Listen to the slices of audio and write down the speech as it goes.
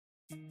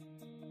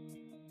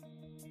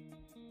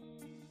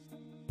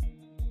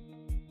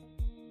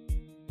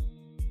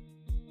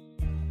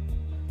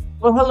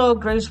Well, hello,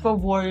 Graceful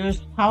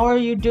Warriors. How are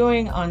you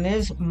doing on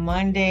this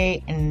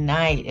Monday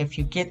night? If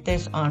you get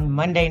this on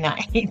Monday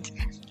night,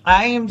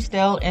 I am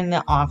still in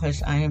the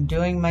office. I am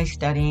doing my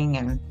studying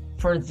and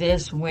for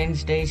this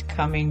Wednesday's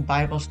coming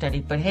Bible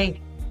study. But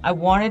hey, I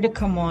wanted to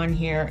come on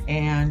here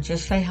and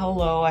just say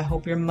hello. I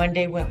hope your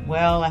Monday went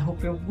well. I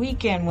hope your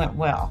weekend went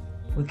well.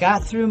 We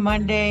got through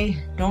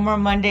Monday. No more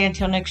Monday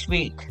until next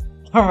week.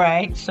 All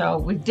right. So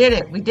we did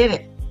it. We did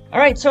it. All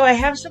right, so I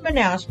have some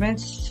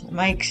announcements.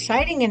 My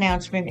exciting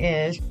announcement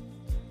is,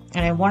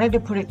 and I wanted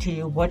to put it to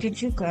you, what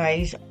did you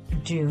guys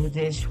do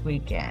this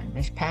weekend,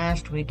 this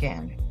past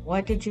weekend?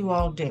 What did you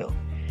all do?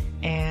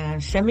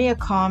 And send me a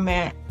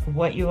comment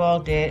what you all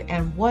did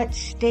and what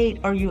state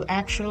are you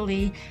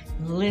actually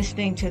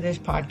listening to this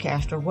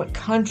podcast or what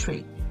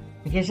country?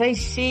 Because I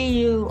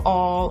see you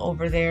all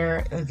over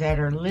there that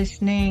are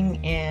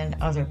listening in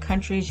other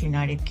countries,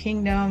 United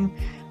Kingdom.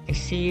 I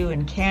see you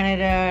in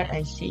Canada.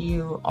 I see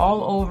you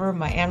all over.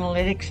 My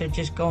analytics are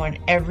just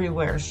going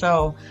everywhere.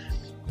 So,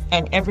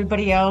 and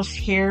everybody else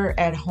here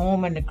at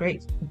home in the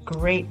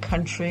great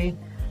country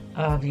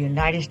of the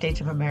United States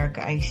of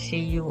America, I see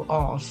you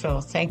all. So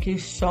thank you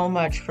so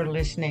much for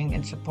listening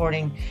and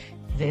supporting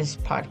this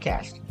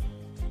podcast.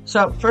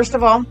 So first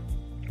of all,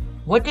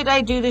 what did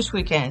I do this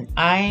weekend?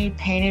 I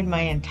painted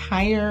my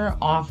entire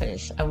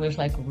office. I was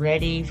like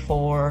ready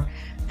for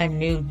a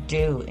new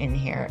do in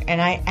here.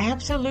 And I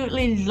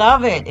absolutely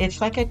love it. It's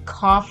like a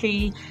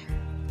coffee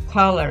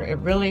color. It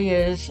really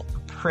is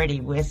pretty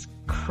with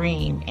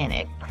cream in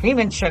it. Cream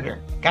and sugar.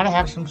 Gotta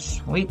have some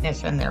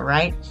sweetness in there,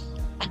 right?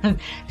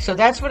 So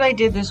that's what I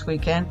did this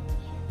weekend.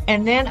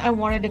 And then I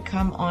wanted to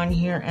come on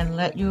here and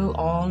let you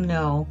all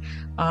know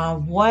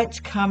what's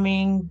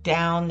coming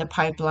down the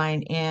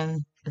pipeline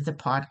in the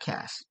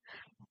podcast.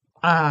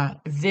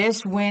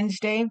 This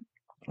Wednesday,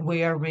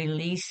 we are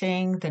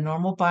releasing the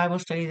normal Bible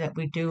study that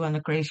we do on the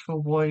Graceful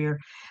Warrior.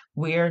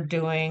 We are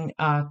doing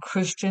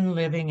Christian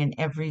living in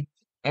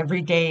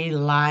everyday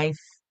life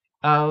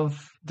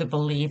of the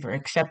believer,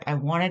 except I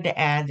wanted to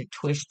add the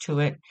twist to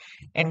it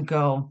and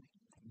go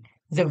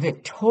the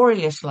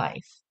victorious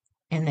life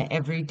in the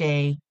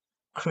everyday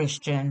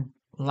Christian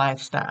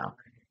lifestyle.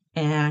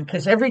 And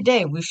because every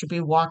day we should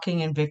be walking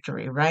in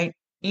victory, right?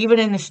 Even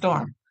in the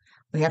storm.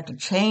 We have to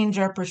change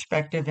our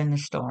perspective in the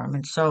storm.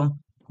 And so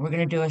we're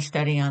going to do a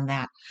study on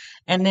that.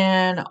 And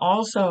then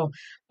also,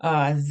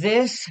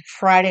 this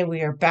Friday,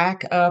 we are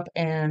back up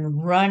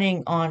and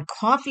running on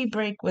Coffee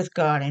Break with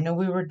God. I know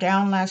we were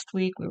down last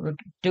week. We were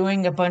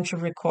doing a bunch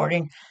of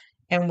recording,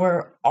 and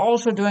we're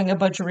also doing a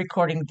bunch of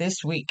recording this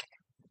week.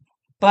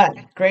 But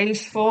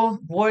Graceful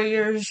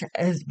Warriors,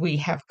 as we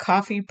have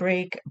Coffee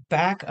Break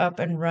back up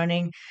and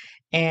running,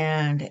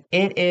 and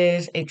it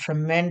is a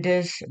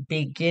tremendous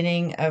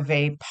beginning of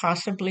a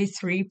possibly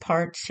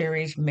three-part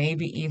series,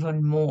 maybe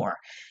even more.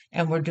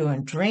 And we're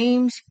doing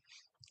dreams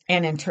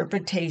and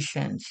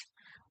interpretations.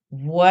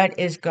 What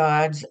is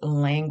God's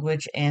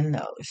language in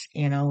those?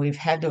 You know, we've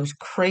had those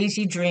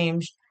crazy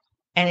dreams,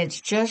 and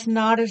it's just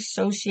not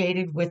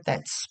associated with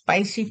that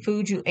spicy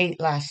food you ate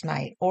last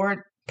night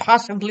or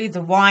possibly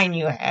the wine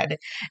you had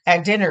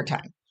at dinner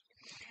time.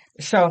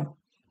 So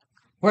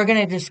we're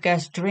going to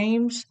discuss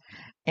dreams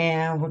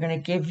and we're going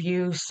to give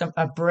you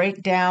a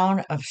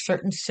breakdown of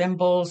certain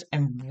symbols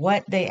and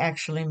what they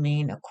actually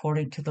mean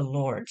according to the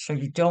Lord. So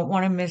you don't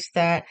want to miss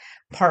that.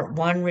 Part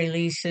 1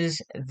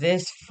 releases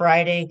this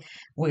Friday.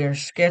 We are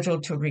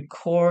scheduled to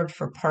record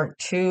for part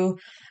 2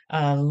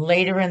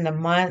 later in the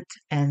month,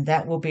 and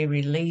that will be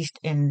released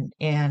in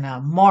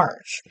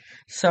March.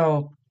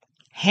 So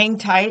hang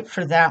tight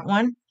for that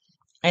one.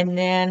 And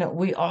then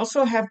we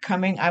also have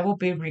coming, I will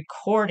be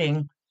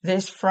recording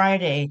this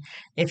Friday.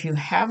 If you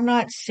have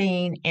not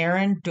seen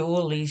Erin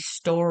Dooley's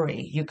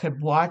story, you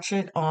could watch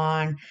it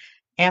on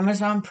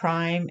Amazon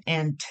Prime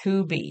and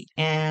Tubi,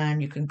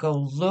 and you can go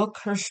look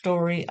her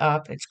story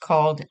up. It's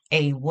called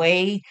A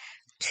Way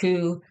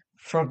to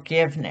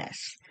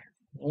Forgiveness.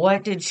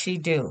 What did she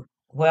do?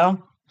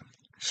 Well,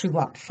 she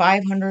walked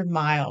 500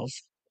 miles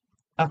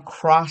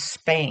across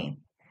Spain.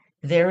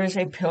 There is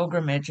a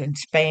pilgrimage in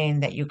Spain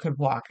that you could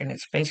walk, and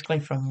it's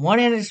basically from one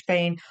end of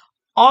Spain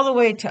all the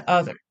way to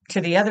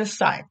the other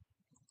side.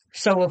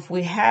 So if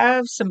we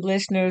have some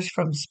listeners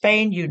from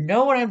Spain, you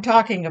know what I'm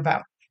talking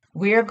about.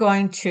 We are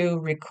going to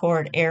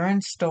record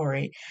Erin's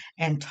story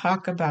and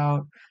talk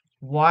about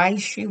why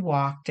she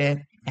walked it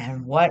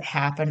and what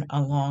happened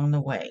along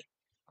the way.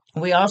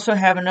 We also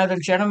have another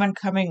gentleman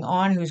coming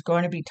on who's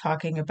going to be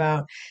talking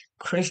about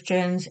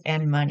Christians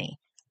and money.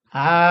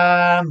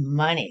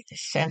 Money, the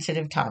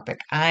sensitive topic.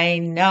 I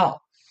know.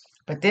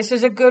 But this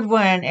is a good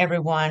one,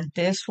 everyone.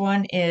 This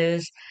one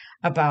is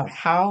about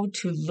how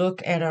to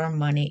look at our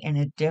money in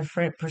a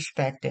different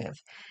perspective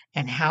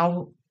and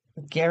how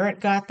Garrett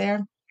got there.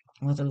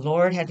 Well, the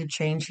Lord had to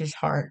change his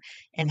heart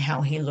and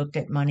how he looked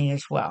at money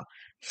as well.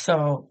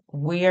 So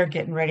we are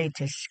getting ready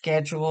to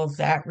schedule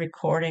that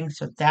recording.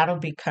 So that'll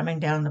be coming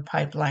down the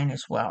pipeline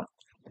as well.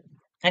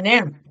 And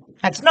then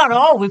that's not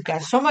all. We've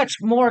got so much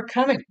more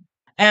coming.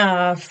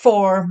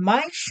 For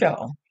my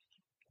show,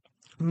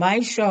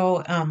 my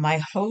show,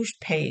 my host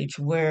page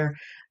where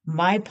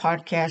my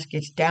podcast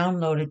gets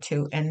downloaded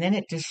to, and then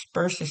it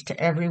disperses to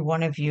every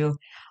one of you,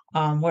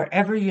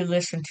 wherever you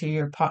listen to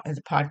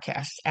the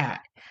podcasts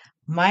at.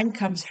 Mine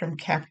comes from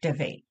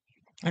Captivate.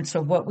 And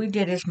so what we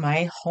did is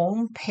my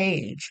home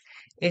page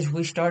is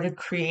we started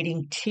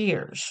creating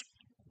tiers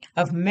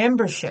of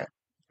membership.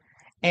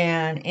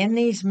 And in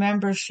these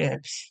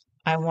memberships,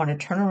 I want to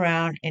turn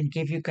around and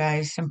give you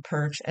guys some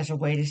perks as a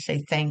way to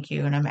say thank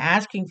you. And I'm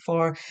asking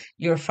for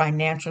your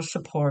financial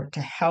support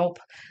to help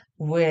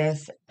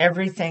with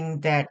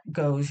everything that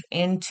goes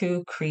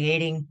into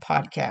creating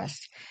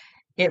podcasts.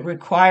 It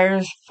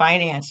requires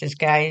finances,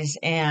 guys,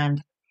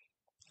 and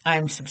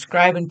I'm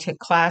subscribing to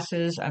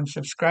classes. I'm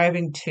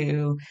subscribing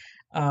to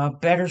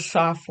better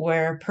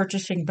software,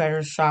 purchasing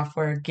better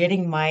software,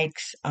 getting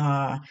mics,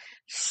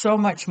 so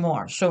much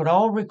more. So it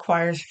all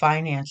requires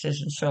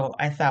finances. And so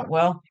I thought,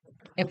 well,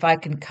 if I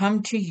can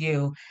come to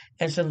you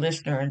as a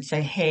listener and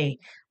say, hey,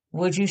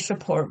 would you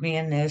support me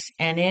in this?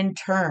 And in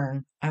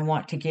turn, I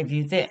want to give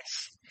you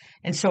this.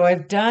 And so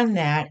I've done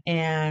that,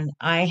 and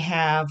I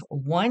have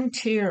one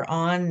tier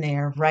on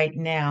there right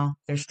now.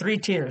 There's three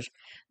tiers,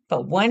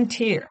 but one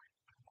tier,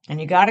 and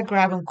you got to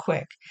grab them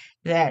quick,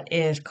 that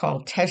is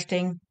called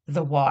Testing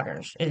the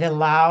Waters. It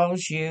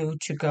allows you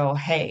to go,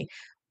 hey,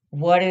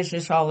 what is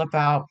this all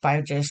about,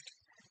 by just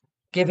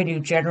giving you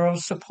general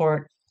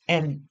support.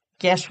 And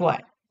guess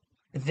what?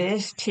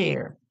 This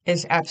tier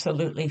is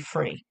absolutely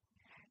free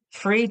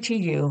to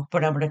you,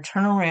 but I'm going to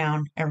turn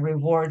around and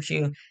reward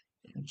you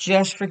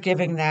just for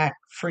giving that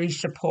free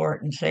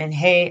support and saying,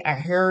 hey, I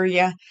hear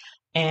you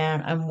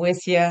and I'm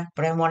with you,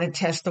 but I want to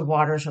test the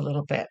waters a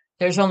little bit.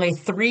 There's only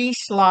 3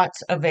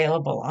 slots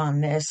available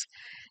on this,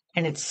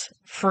 and it's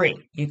free.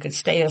 You could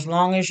stay as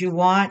long as you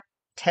want,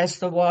 test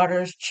the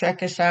waters,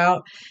 check us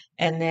out.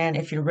 And then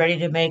if you're ready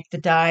to make the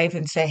dive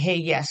and say, hey,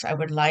 yes, I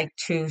would like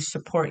to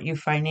support you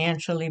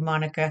financially,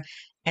 Monica,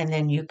 and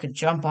then you could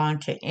jump on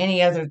to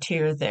any other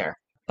tier there.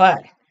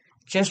 But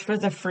just for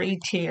the free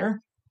tier,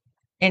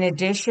 in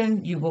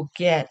addition, you will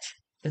get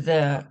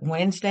the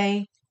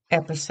Wednesday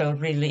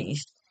episode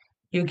released.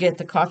 You get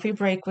the coffee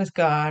break with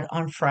God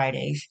on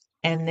Fridays.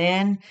 And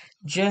then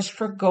just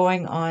for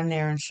going on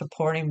there and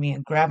supporting me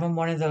and grabbing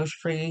one of those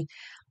free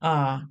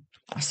uh,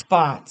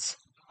 spots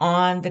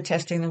on the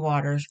Testing the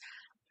Waters,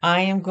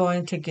 I am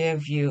going to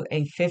give you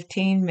a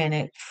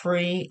 15-minute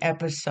free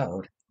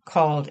episode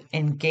called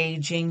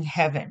Engaging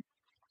Heaven.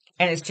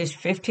 And it's just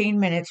 15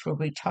 minutes where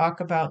we talk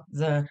about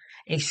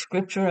a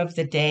scripture of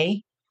the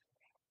day,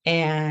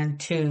 and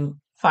to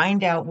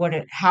find out what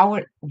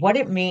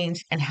it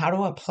means and how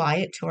to apply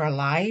it to our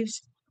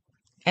lives,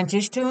 and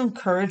just to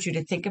encourage you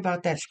to think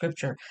about that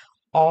scripture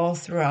all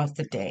throughout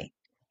the day.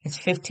 It's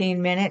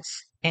 15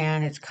 minutes,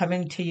 and it's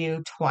coming to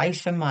you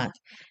twice a month,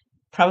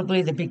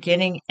 probably the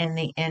beginning and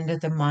the end of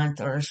the month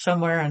or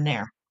somewhere in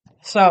there.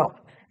 So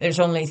there's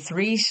only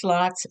 3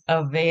 slots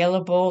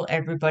available.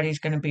 Everybody's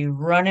going to be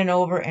running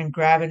over and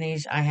grabbing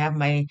these. I have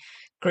my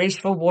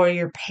Graceful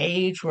Warrior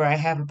page where I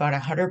have about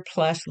 100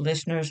 plus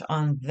listeners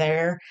on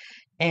there.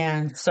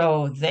 And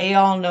so they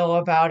all know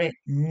about it.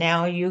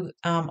 Now you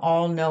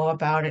all know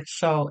about it.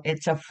 So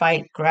it's a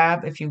fight.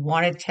 Grab, if you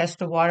want to test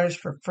the waters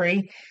for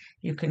free,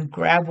 you can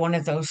grab one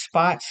of those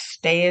spots,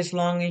 stay as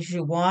long as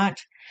you want.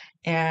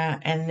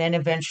 And then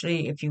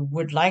eventually, if you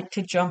would like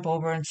to jump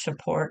over and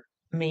support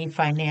me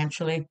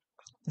financially,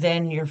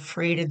 then you're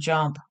free to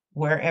jump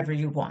wherever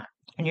you want.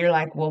 And you're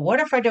like, well, what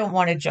if I don't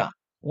want to jump?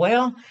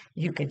 Well,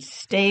 you could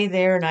stay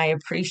there, and I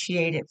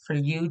appreciate it for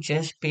you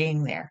just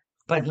being there.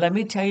 But let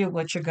me tell you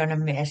what you're going to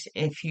miss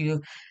if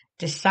you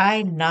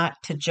decide not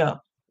to jump.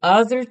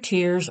 Other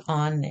tiers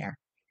on there.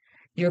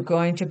 You're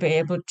going to be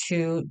able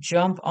to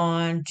jump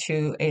on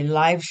to a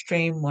live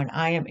stream when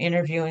I am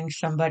interviewing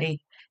somebody,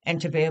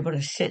 and to be able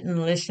to sit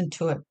and listen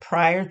to it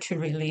prior to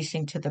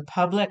releasing to the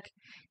public.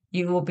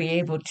 You will be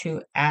able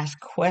to ask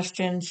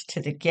questions to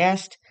the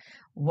guest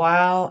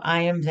while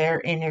I am there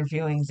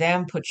interviewing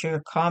them. Put your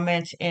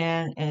comments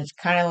in, and it's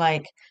kind of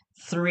like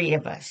 3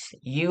 of us.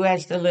 You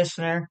as the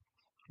listener,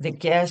 the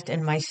guest,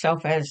 and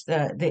myself as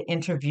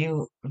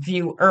the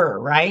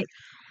viewer, right?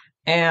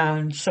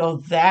 And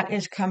so that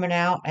is coming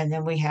out. And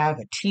then we have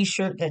a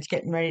t-shirt that's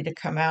getting ready to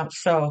come out.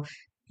 So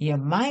you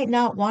might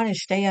not want to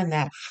stay on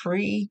that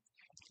free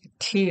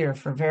tier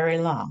for very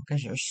long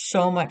because there's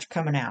so much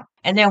coming out.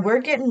 And then we're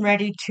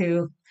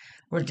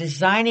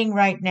designing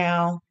right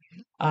now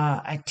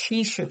a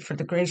t-shirt for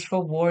the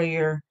Graceful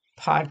Warrior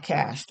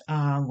podcast.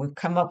 We've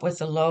come up with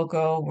a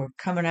logo. We're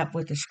coming up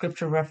with the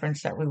scripture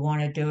reference that we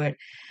want to do it,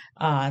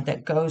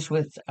 that goes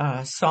with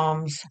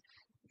Proverbs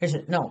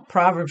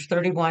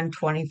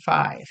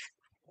 31:25.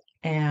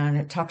 And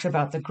it talks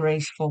about the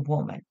graceful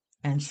woman.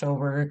 And so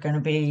we're going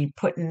to be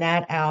putting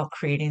that out,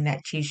 creating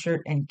that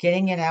t-shirt and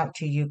getting it out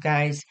to you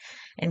guys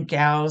and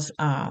gals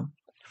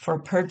for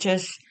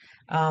purchase.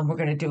 We're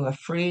going to do a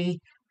free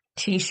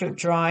t-shirt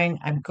drawing.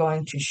 I'm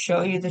going to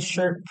show you the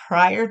shirt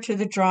prior to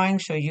the drawing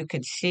so you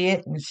could see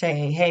it and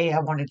say, hey, I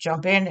want to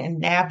jump in and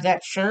nab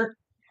that shirt.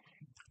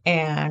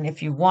 And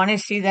if you want to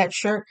see that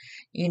shirt,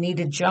 you need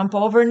to jump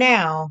over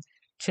now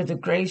to the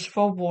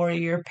Graceful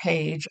Warrior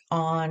page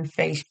on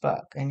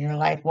Facebook. And you're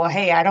like, well,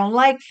 hey, I don't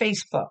like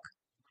Facebook.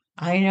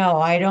 I know,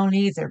 I don't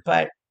either,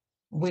 but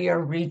we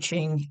are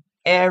reaching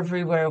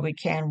everywhere we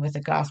can with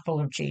the gospel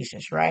of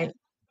Jesus, right?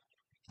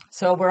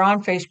 So we're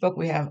on Facebook.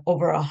 We have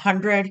over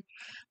 100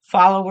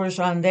 followers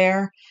on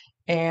there,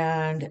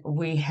 and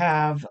we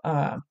have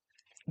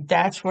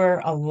that's where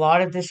a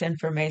lot of this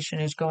information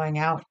is going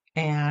out.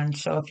 And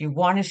so if you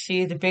want to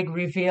see the big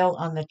reveal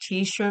on the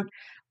t-shirt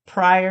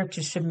prior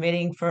to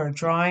submitting for a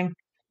drawing,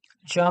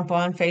 jump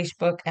on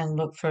Facebook and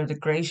look for the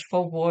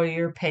Graceful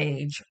Warrior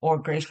page,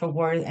 or Graceful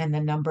Warrior and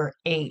the number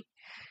 8.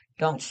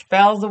 Don't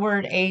spell the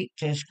word 8,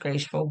 just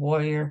Graceful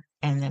Warrior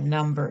and the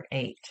number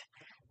 8.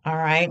 All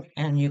right,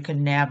 and you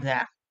can nab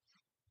that.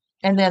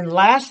 And then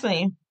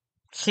lastly,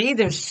 see,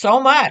 there's so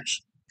much.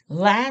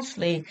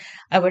 Lastly,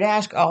 I would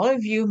ask all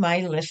of you,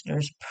 my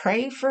listeners,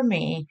 pray for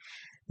me.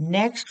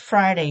 Next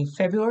Friday,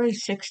 February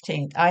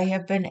 16th, I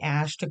have been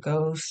asked to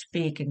go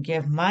speak and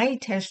give my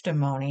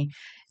testimony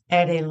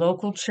at a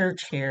local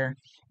church here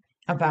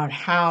about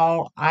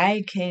how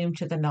I came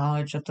to the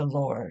knowledge of the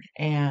Lord.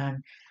 And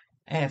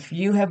if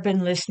you have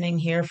been listening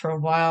here for a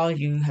while,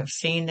 you have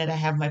seen that I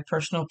have my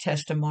personal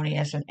testimony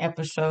as an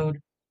episode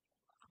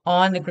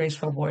on the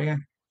Graceful Warrior.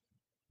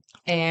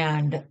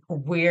 And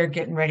we're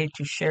getting ready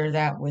to share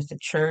that with the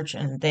church,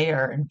 and they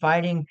are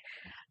inviting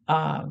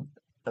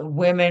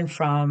women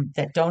from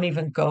that don't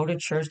even go to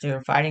church. They're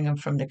inviting them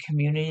from the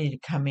community to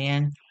come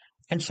in.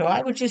 And so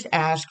I would just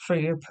ask for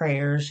your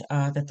prayers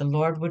that the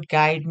Lord would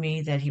guide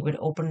me, that He would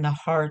open the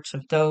hearts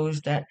of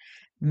those that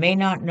may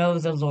not know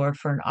the Lord,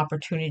 for an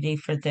opportunity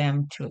for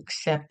them to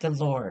accept the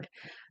Lord.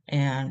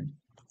 And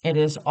it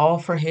is all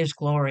for His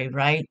glory,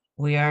 right?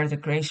 We are the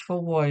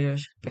Graceful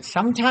Warriors, but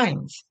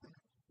sometimes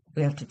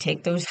we have to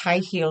take those high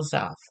heels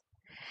off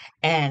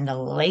and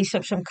lace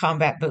up some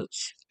combat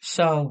boots.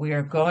 So we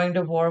are going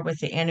to war with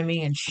the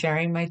enemy and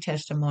sharing my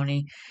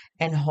testimony,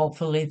 and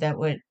hopefully that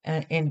would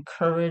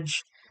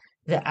encourage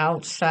the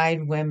outside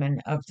women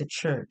of the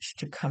church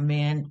to come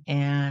in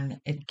and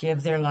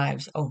give their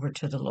lives over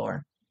to the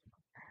Lord.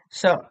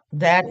 So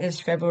that is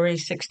February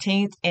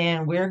 16th,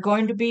 and we're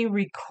going to be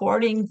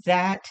recording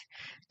that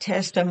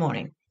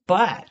testimony,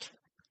 but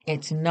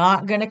it's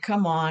not going to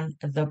come on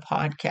the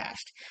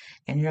podcast.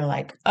 And you're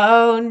like,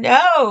 oh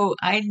no,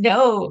 I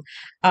know.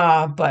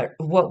 But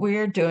what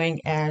we're doing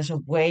as a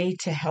way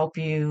to help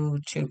you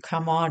to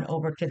come on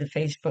over to the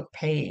Facebook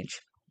page,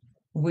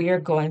 we are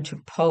going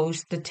to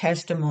post the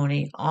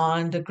testimony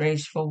on the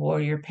Graceful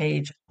Warrior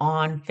page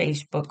on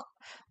Facebook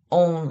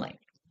only.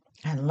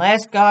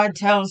 Unless God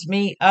tells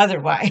me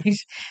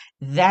otherwise,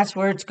 that's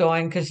where it's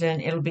going, because then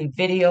it'll be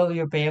video.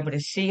 You'll be able to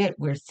see it.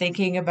 We're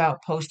thinking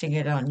about posting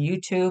it on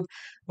YouTube.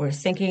 We're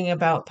thinking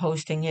about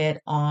posting it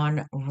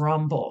on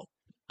Rumble.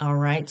 All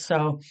right.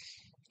 So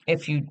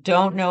if you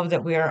don't know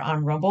that we are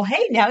on Rumble,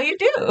 hey, now you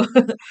do.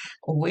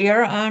 We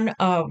are on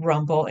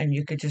Rumble, and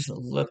you could just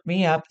look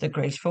me up, the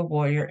Graceful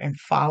Warrior, and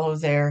follow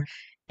there.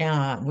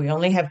 We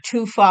only have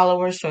 2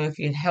 followers, so if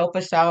you'd help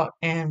us out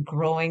and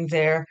growing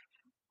there,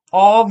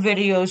 all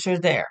videos are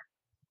there.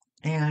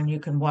 And you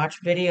can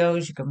watch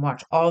videos. You can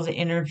watch all the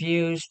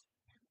interviews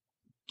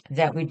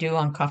that we do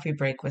on Coffee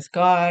Break with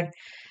God.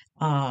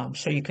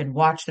 So you can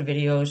watch the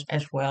videos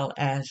as well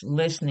as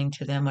listening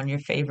to them on your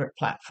favorite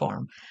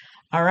platform.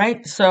 All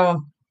right.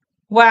 So,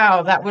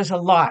 wow, that was a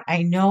lot.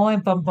 I know I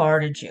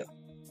bombarded you,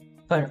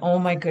 but oh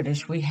my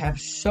goodness, we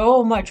have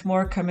so much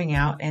more coming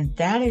out. And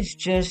that is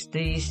just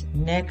these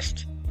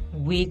next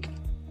week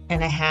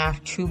and a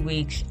half, 2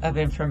 weeks of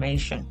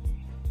information.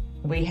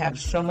 We have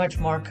so much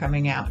more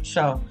coming out.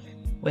 So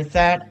with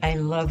that, I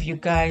love you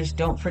guys.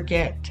 Don't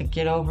forget to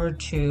get over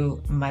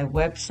to my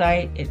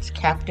website. It's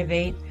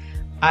Captivate.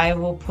 I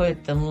will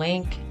put the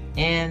link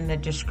in the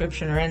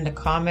description or in the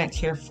comments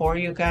here for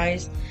you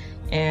guys.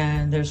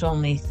 And there's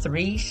only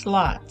 3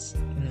 slots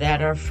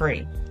that are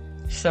free.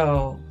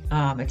 So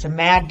it's a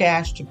mad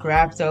dash to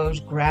grab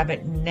those. Grab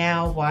it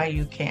now while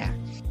you can.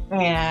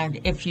 And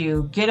if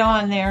you get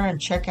on there and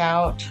check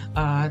out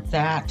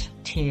that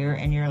tier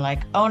and you're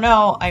like, oh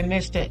no, I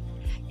missed it.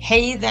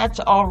 Hey, that's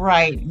all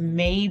right.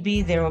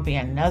 Maybe there will be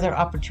another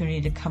opportunity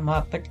to come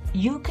up, but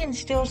you can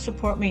still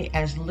support me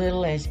as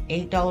little as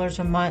 $8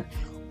 a month,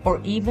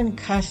 or even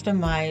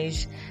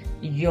customize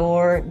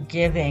your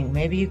giving.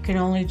 Maybe you can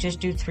only just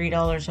do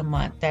 $3 a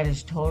month. That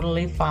is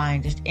totally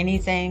fine. Just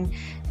anything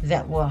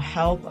that will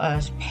help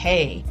us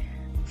pay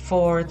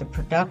for the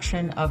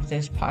production of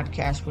this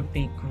podcast would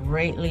be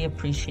greatly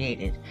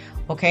appreciated.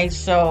 Okay,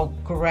 so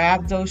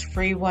grab those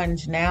free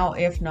ones now.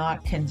 If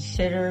not,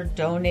 consider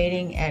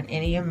donating at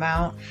any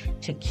amount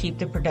to keep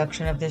the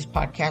production of this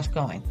podcast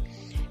going.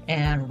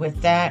 And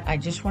with that, I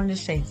just wanted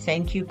to say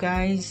thank you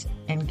guys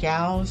and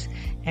gals.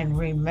 And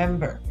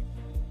remember,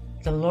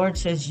 the Lord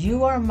says,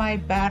 you are my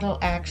battle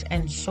axe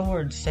and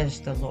sword, says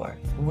the Lord.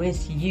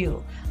 With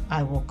you,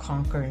 I will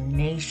conquer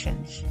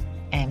nations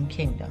and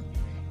kingdom.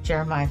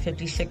 Jeremiah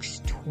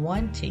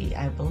 56:20.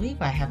 I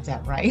believe I have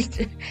that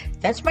right.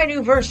 That's my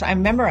new verse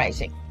I'm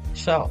memorizing.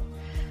 So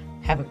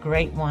have a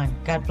great one.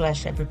 God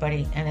bless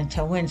everybody. And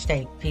until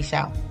Wednesday, peace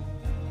out.